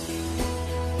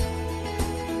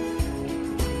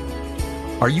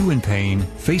 Are you in pain,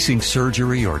 facing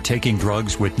surgery, or taking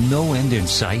drugs with no end in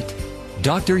sight?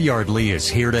 Dr. Yardley is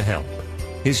here to help.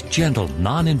 His gentle,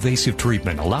 non-invasive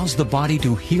treatment allows the body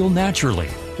to heal naturally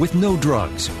with no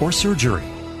drugs or surgery.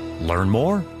 Learn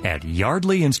more at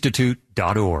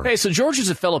yardleyinstitute.org. Hey, so George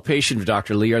is a fellow patient of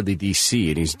Dr. Lee Yardley, D.C.,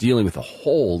 and he's dealing with a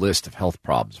whole list of health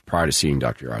problems prior to seeing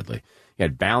Dr. Yardley. He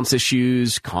had balance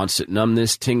issues, constant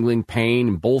numbness, tingling pain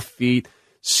in both feet,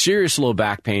 serious low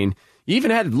back pain. He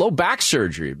even had low back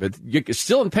surgery, but you're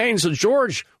still in pain. So,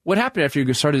 George, what happened after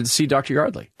you started to see Dr.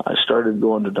 Yardley? I started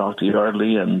going to Dr.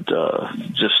 Yardley, and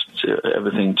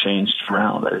everything changed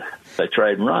around. I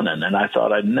tried running, and I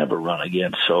thought I'd never run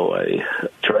again. So I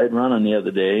tried running the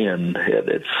other day, and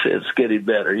it's getting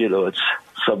better. You know, it's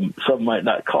some might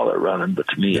not call it running, but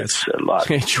to me, it's a lot.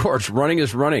 Hey, George, running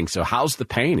is running. So how's the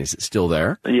pain? Is it still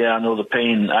there? Yeah, I know the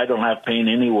pain. I don't have pain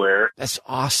anywhere. That's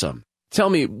awesome. Tell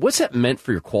me, what's that meant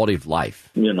for your quality of life?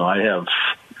 You know, I have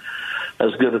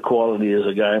as good a quality as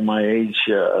a guy my age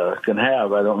can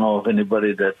have. I don't know if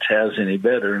anybody that has any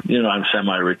better. You know, I'm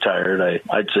semi-retired.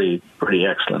 I'd say pretty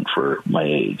excellent for my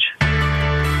age.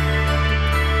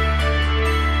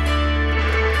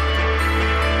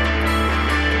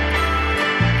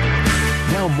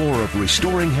 Now more of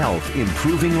Restoring Health,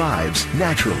 Improving Lives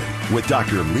Naturally with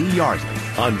Dr. Lee Yardley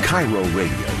on KIRO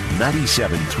Radio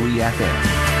 97.3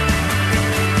 FM.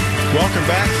 Welcome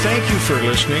back. Thank you for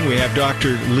listening. We have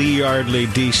Dr. Lee Yardley,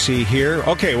 D.C. here.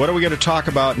 Okay, what are we going to talk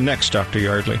about next, Dr.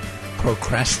 Yardley?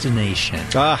 Procrastination.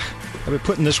 I've been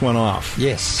putting this one off.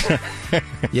 Yes.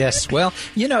 Yes. Well,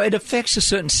 you know, it affects a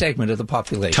certain segment of the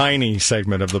population. Tiny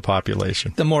segment of the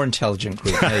population. The more intelligent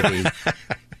group, maybe.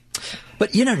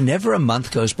 But, you know, never a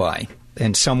month goes by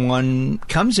and someone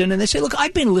comes in and they say, look,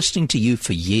 I've been listening to you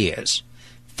for years.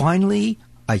 Finally,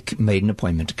 I made an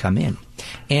appointment to come in.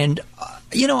 And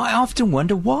you know, I often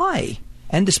wonder why.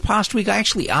 And this past week, I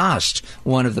actually asked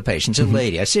one of the patients, a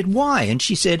lady, I said, why? And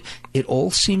she said, it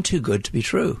all seemed too good to be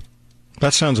true.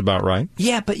 That sounds about right.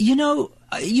 Yeah, but you know,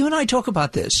 you and I talk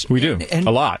about this. We do, a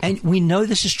lot. And we know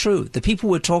this is true. The people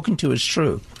we're talking to is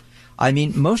true. I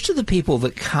mean, most of the people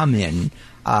that come in,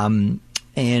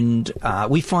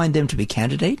 we find them to be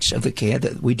candidates of the care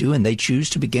that we do, and they choose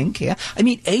to begin care. I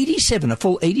mean, a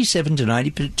full 87 to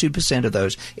 92% of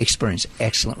those experience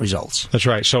excellent results. That's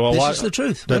right. So this is the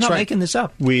truth. We're not making this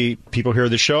up. People hear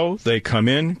the show, they come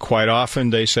in, quite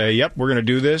often they say, yep, we're going to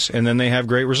do this, and then they have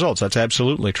great results. That's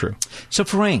absolutely true. So,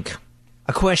 Frank,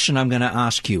 a question I'm going to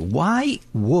ask you. Why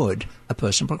would a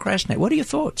person procrastinate? What are your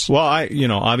thoughts? Well,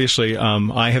 obviously,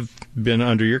 I have been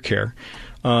under your care.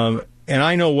 And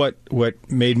I know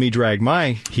what made me drag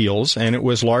my heels, and it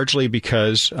was largely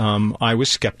because I was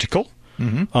skeptical.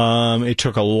 Mm-hmm. It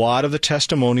took a lot of the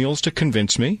testimonials to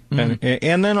convince me, mm-hmm.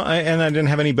 and then I didn't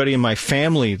have anybody in my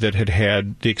family that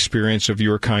had the experience of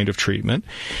your kind of treatment.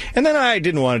 And then I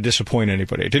didn't want to disappoint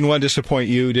anybody. I didn't want to disappoint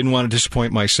you, didn't want to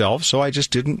disappoint myself, so I just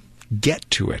didn't get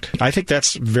to it. I think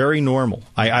that's very normal.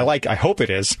 I hope it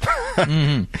is.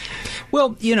 Mm-hmm.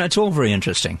 Well, you know, it's all very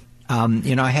interesting.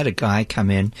 I had a guy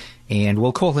come in, and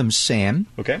we'll call him Sam.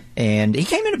 Okay. And he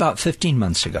came in about 15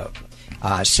 months ago,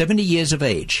 70 years of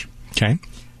age. Okay.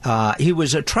 he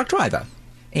was a truck driver.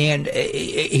 And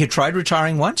he had tried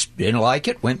retiring once, didn't like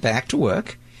it, went back to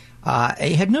work.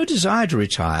 He had no desire to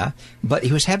retire, but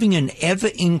he was having an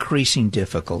ever-increasing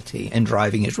difficulty in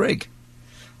driving his rig.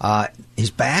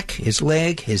 His back, his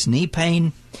leg, his knee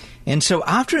pain. And so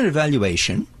after an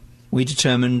evaluation, we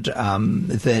determined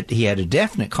that he had a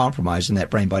definite compromise in that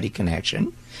brain-body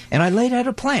connection, and I laid out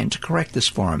a plan to correct this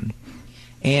for him.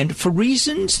 And for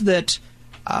reasons that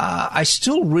I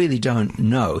still really don't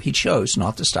know, he chose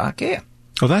not to start care.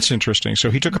 Oh, that's interesting. So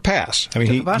he took a pass. I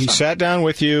mean, he sat down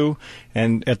with you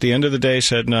and at the end of the day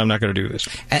said, no, I'm not going to do this.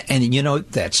 And you know,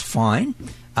 that's fine.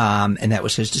 And that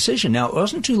was his decision. Now, it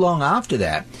wasn't too long after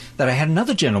that I had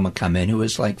another gentleman come in who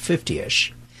was like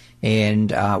 50-ish.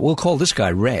 And we'll call this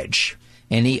guy Reg.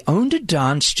 And he owned a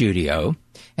dance studio,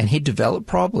 and he developed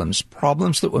problems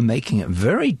that were making it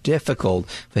very difficult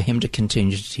for him to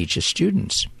continue to teach his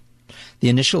students. The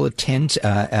initial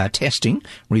testing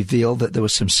revealed that there were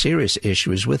some serious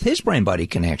issues with his brain-body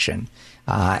connection,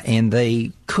 and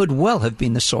they could well have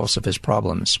been the source of his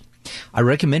problems. I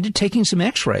recommended taking some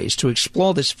x-rays to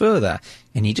explore this further,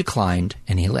 and he declined,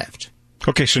 and he left.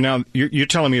 Okay, so now you're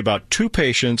telling me about two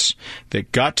patients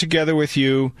that got together with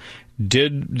you,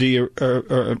 did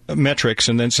the metrics,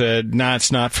 and then said, nah,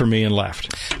 it's not for me, and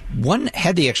left. One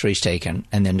had the x-rays taken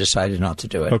and then decided not to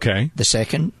do it. Okay. The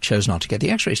second chose not to get the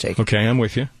x-rays taken. Okay, I'm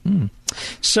with you.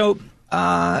 So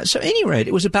at any rate,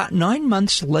 it was about 9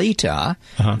 months later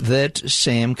that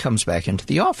Sam comes back into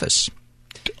the office.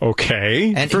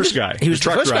 Okay. And first guy. He was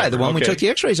the first guy, the one we took the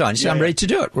x-rays on. He said, I'm ready to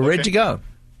do it. We're ready to go.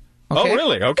 Okay. Oh,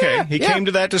 really? Okay. Yeah, he came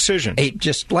to that decision.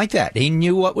 Just like that. He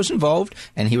knew what was involved,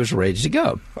 and he was ready to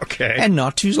go. Okay. And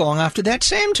not too long after that,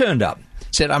 Sam turned up.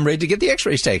 Said, I'm ready to get the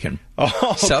x-rays taken. Oh,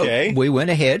 okay. So we went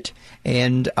ahead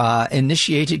and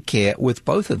initiated care with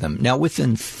both of them. Now,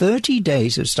 within 30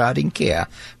 days of starting care,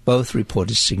 both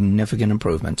reported significant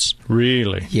improvements.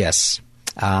 Really? Yes.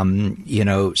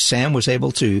 Sam was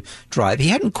able to drive. He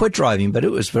hadn't quit driving, but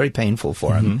it was very painful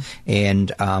for him.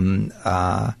 And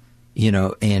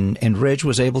and Reg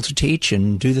was able to teach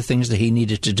and do the things that he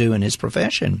needed to do in his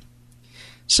profession.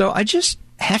 So I just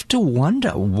have to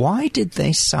wonder, why did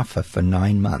they suffer for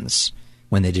 9 months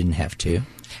when they didn't have to?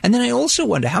 And then I also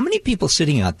wonder, how many people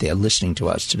sitting out there listening to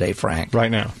us today, Frank, right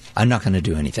now, are not going to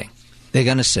do anything? They're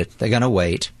going to sit. They're going to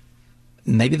wait.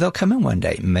 Maybe they'll come in one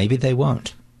day. Maybe they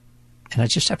won't. And I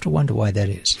just have to wonder why that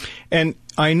is. And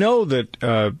I know that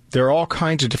there are all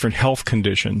kinds of different health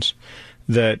conditions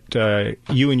that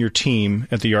you and your team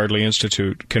at the Yardley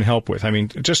Institute can help with. I mean,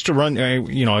 just to run,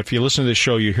 if you listen to this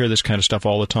show, you hear this kind of stuff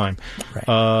all the time. Right.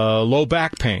 Low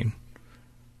back pain.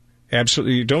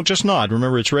 Absolutely. Don't just nod.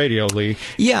 Remember, it's radio, Lee.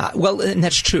 Yeah, well, and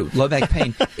that's true. Low back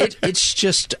pain. It's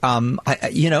just, and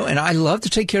I love to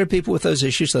take care of people with those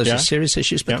issues. Those are serious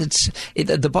issues, but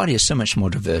the body is so much more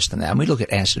diverse than that. And we look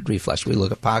at acid reflux. We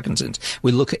look at Parkinson's.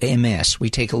 We look at MS. We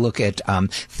take a look at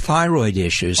thyroid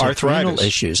issues, adrenal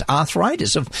issues,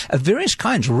 arthritis of various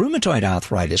kinds, rheumatoid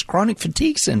arthritis, chronic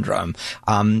fatigue syndrome,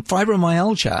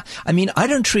 fibromyalgia. I mean, I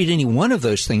don't treat any one of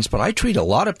those things, but I treat a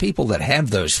lot of people that have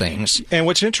those things. And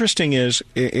what's interesting is,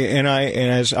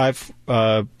 as I've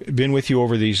been with you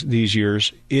over these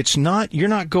years, you're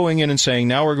not going in and saying,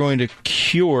 now we're going to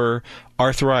cure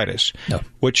arthritis. No.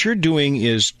 What you're doing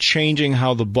is changing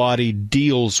how the body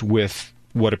deals with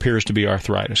what appears to be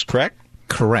arthritis, correct?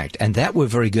 Correct, and that we're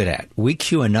very good at. We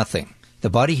cure nothing. The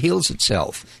body heals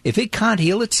itself. If it can't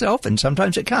heal itself, and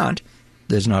sometimes it can't,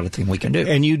 there's not a thing we can do.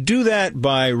 And you do that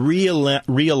by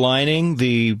realigning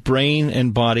the brain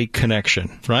and body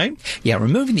connection, right? Yeah,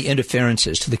 removing the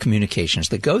interferences to the communications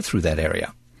that go through that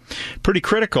area. Pretty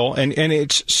critical. And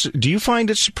do you find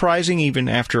it surprising, even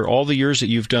after all the years that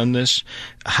you've done this,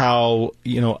 how,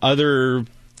 other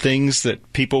things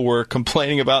that people were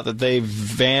complaining about, that they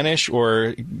vanish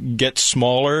or get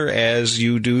smaller as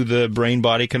you do the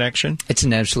brain-body connection? It's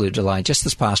an absolute delight. Just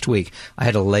this past week, I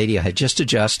had a lady I had just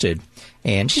adjusted,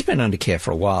 and she's been under care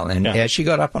for a while. And as she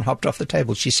got up and hopped off the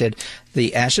table, she said,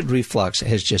 the acid reflux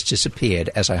has just disappeared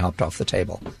as I hopped off the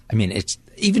table. I mean, it's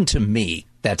even to me,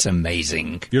 that's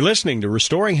amazing. You're listening to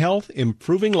Restoring Health,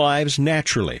 Improving Lives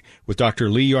Naturally with Dr.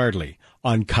 Lee Yardley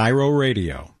on Cairo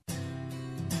Radio.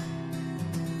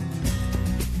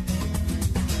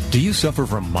 Do you suffer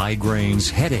from migraines,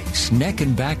 headaches, neck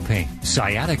and back pain,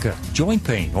 sciatica, joint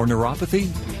pain, or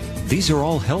neuropathy? These are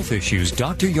all health issues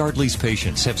Dr. Yardley's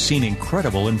patients have seen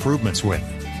incredible improvements with.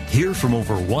 Hear from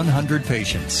over 100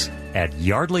 patients at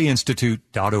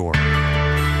yardleyinstitute.org.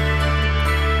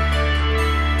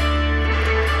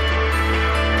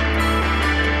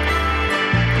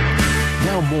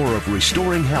 Now more more of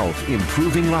Restoring Health,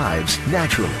 Improving Lives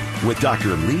Naturally with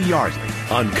Dr. Lee Yardley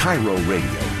on Cairo Radio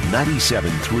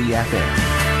 97.3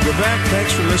 FM. We're back.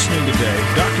 Thanks for listening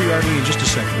today. Dr. Yardley, in just a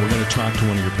second, we're going to talk to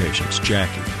one of your patients,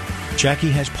 Jackie. Jackie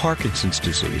has Parkinson's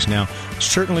disease. Now,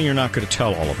 certainly you're not going to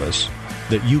tell all of us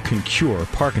that you can cure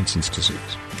Parkinson's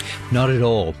disease. Not at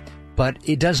all. But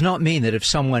it does not mean that if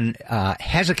someone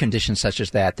has a condition such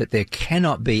as that there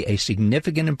cannot be a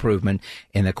significant improvement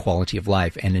in their quality of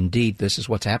life. And indeed, this is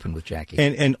what's happened with Jackie.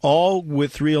 And all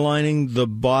with realigning the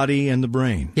body and the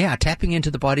brain. Yeah, tapping into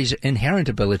the body's inherent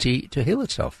ability to heal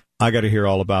itself. I got to hear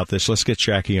all about this. Let's get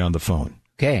Jackie on the phone.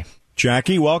 Okay.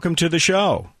 Jackie, welcome to the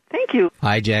show. Thank you.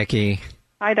 Hi, Jackie.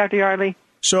 Hi, Dr. Yardley.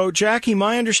 So, Jackie,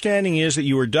 my understanding is that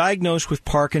you were diagnosed with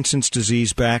Parkinson's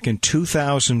disease back in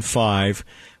 2005.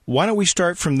 Why don't we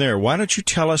start from there? Why don't you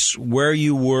tell us where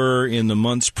you were in the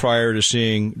months prior to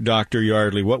seeing Dr.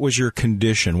 Yardley? What was your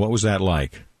condition? What was that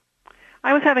like?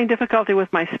 I was having difficulty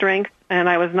with my strength, and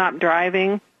I was not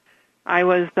driving. I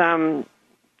was when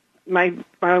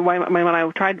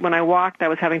I walked, I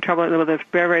was having trouble with a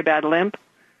very, very bad limp,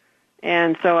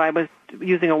 and so I was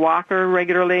using a walker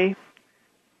regularly.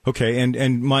 Okay,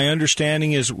 and my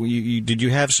understanding is, did you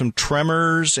have some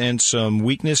tremors and some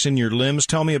weakness in your limbs?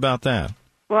 Tell me about that.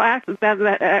 Well,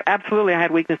 absolutely, I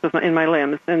had weaknesses in my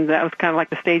limbs, and that was kind of like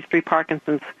the stage 3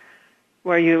 Parkinson's,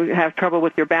 where you have trouble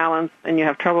with your balance, and you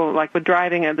have trouble, like with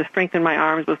driving, and the strength in my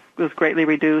arms was greatly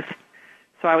reduced.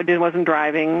 So I wasn't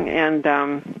driving, and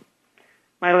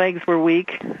my legs were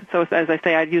weak. So as I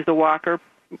say, I'd use the walker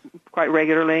quite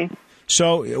regularly.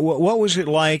 So what was it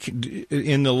like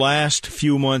in the last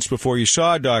few months before you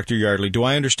saw Dr. Yardley? Do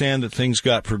I understand that things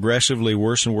got progressively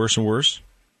worse and worse and worse?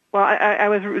 Well,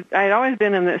 I'd always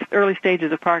been in the early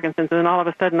stages of Parkinson's, and then all of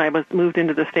a sudden I was moved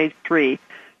into the stage 3.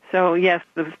 So yes,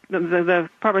 the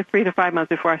probably 3 to 5 months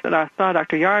before I saw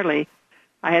Dr. Yardley,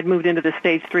 I had moved into the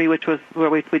stage 3, which was where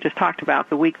we just talked about,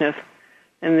 the weakness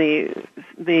and the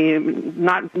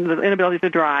inability to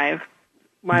drive.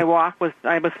 My walk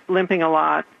I was limping a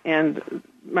lot, and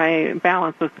my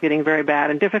balance was getting very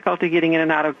bad, and difficulty getting in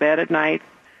and out of bed at night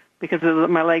because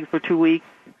my legs were too weak.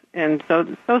 And so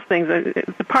those things,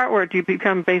 it's the part where you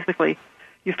become basically,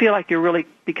 you feel like you're really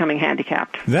becoming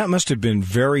handicapped. That must have been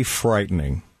very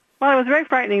frightening. Well, it was very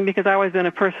frightening because I was been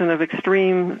a person of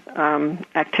extreme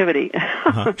activity.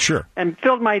 Sure. And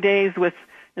filled my days with,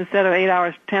 instead of 8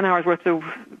 hours, 10 hours worth of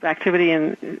activity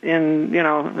in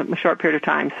a short period of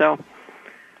time. So,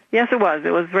 yes, it was.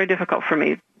 It was very difficult for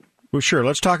me. Well, sure.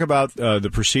 Let's talk about the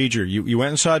procedure. You went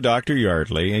and saw Dr.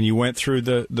 Yardley, and you went through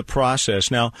the process.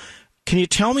 Now, can you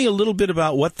tell me a little bit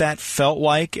about what that felt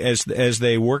like as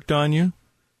they worked on you?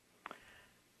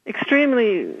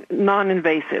 Extremely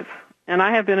non-invasive. And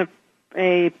I have been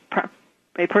a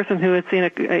person who has been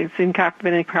in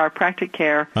chiropractic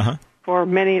care for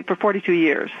 42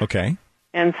 years. Okay.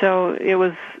 And so it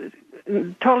was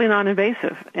totally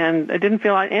non-invasive, and I didn't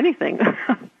feel like anything.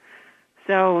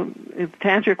 So to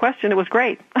answer your question, it was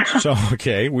great. So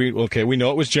we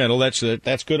know it was gentle.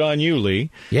 That's good on you, Lee.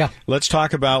 Yeah. Let's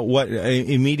talk about what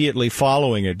immediately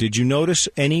following it. Did you notice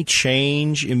any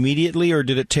change immediately, or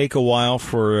did it take a while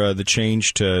for the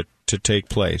change to take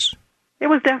place? It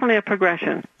was definitely a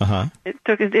progression.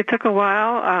 It took a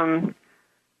while.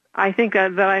 I think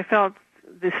that I felt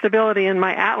the stability in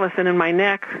my atlas and in my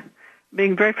neck,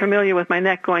 being very familiar with my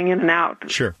neck going in and out.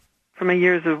 Sure. From my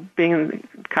years of being in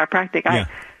chiropractic, yeah.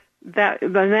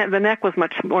 The neck was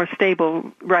much more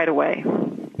stable right away.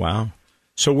 Wow.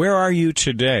 So where are you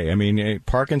today? I mean,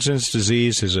 Parkinson's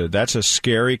disease that's a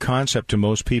scary concept to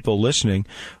most people listening.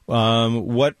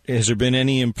 Has there been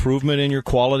any improvement in your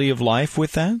quality of life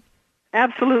with that?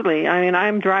 Absolutely. I mean,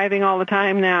 I'm driving all the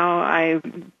time now. I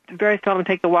very seldom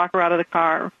take the walker out of the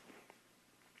car.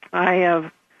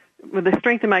 The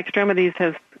strength of my extremities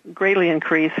has greatly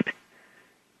increased.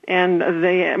 And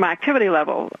my activity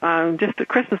level, just at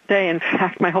Christmas Day, in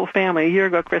fact, my whole family, a year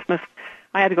ago Christmas,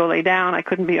 I had to go lay down. I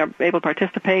couldn't be able to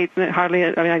participate hardly. I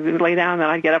mean, I would lay down, then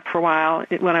I'd get up for a while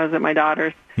when I was at my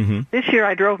daughter's. Mm-hmm. This year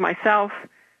I drove myself,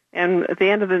 and at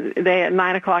the end of the day at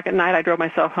 9 o'clock at night, I drove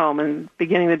myself home, and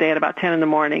beginning the day at about 10 in the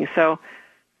morning. So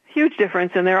huge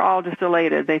difference, and they're all just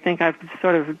elated. They think I've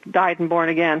sort of died and born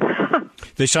again.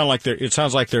 It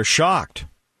sounds like they're shocked.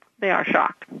 They are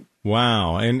shocked.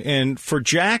 Wow. And for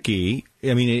Jackie,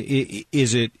 I mean,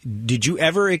 did you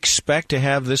ever expect to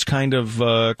have this kind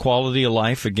of quality of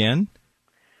life again?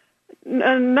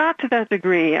 Not to that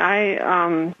degree.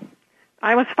 I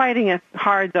was fighting it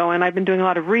hard, though, and I've been doing a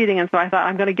lot of reading, and so I thought,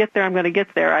 I'm going to get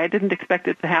there. I didn't expect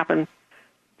it to happen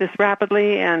this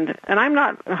rapidly, and I'm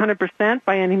not 100%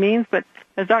 by any means, but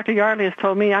as Dr. Yardley has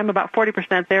told me, I'm about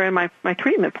 40% there in my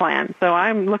treatment plan. So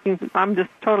I'm just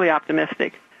totally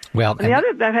optimistic. Well,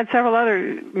 I've had several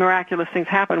other miraculous things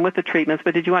happen with the treatments,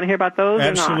 but did you want to hear about those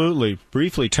Absolutely. or not?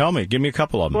 Briefly, tell me. Give me a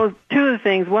couple of them. Well, two of the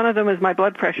things. One of them is my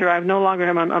blood pressure. I no longer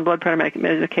am on blood pressure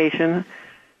medication.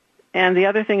 And the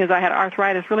other thing is I had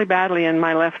arthritis really badly in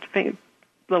my left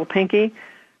little pinky,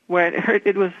 where it hurt.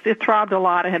 It throbbed a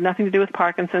lot. It had nothing to do with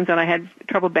Parkinson's, and I had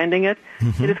trouble bending it.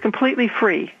 Mm-hmm. It is completely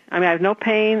free. I mean, I have no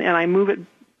pain, and I move it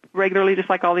regularly just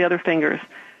like all the other fingers.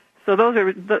 So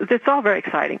it's all very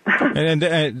exciting.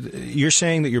 and you're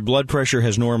saying that your blood pressure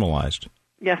has normalized?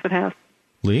 Yes, it has.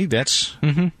 Lee, that's...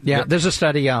 Mm-hmm. Yeah, there's a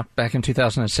study out back in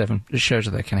 2007 that shows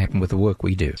that can happen with the work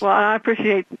we do. Well, I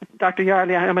appreciate Dr.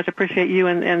 Yardley. I much appreciate you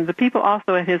and the people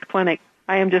also at his clinic.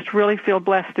 I am just really feel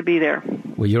blessed to be there.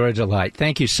 Well, you're a delight.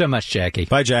 Thank you so much, Jackie.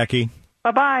 Bye, Jackie.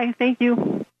 Bye-bye. Thank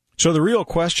you. So the real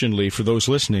question, Lee, for those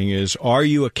listening is, are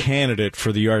you a candidate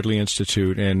for the Yardley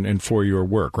Institute and for your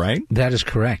work, right? That is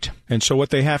correct. And so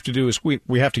what they have to do is we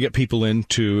have to get people in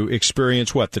to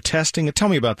experience what? The testing? Tell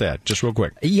me about that, just real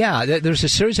quick. Yeah, there's a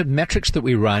series of metrics that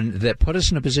we run that put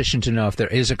us in a position to know if there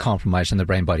is a compromise in the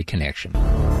brain-body connection.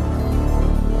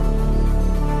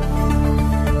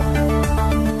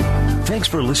 Thanks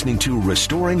for listening to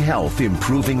Restoring Health,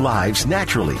 Improving Lives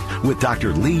Naturally with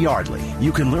Dr. Lee Yardley.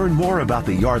 You can learn more about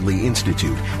the Yardley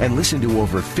Institute and listen to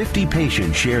over 50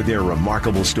 patients share their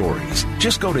remarkable stories.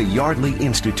 Just go to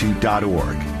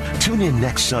yardleyinstitute.org. Tune in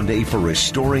next Sunday for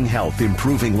Restoring Health,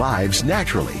 Improving Lives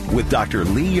Naturally with Dr.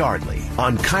 Lee Yardley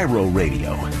on Cairo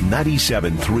Radio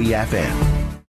 97.3 FM.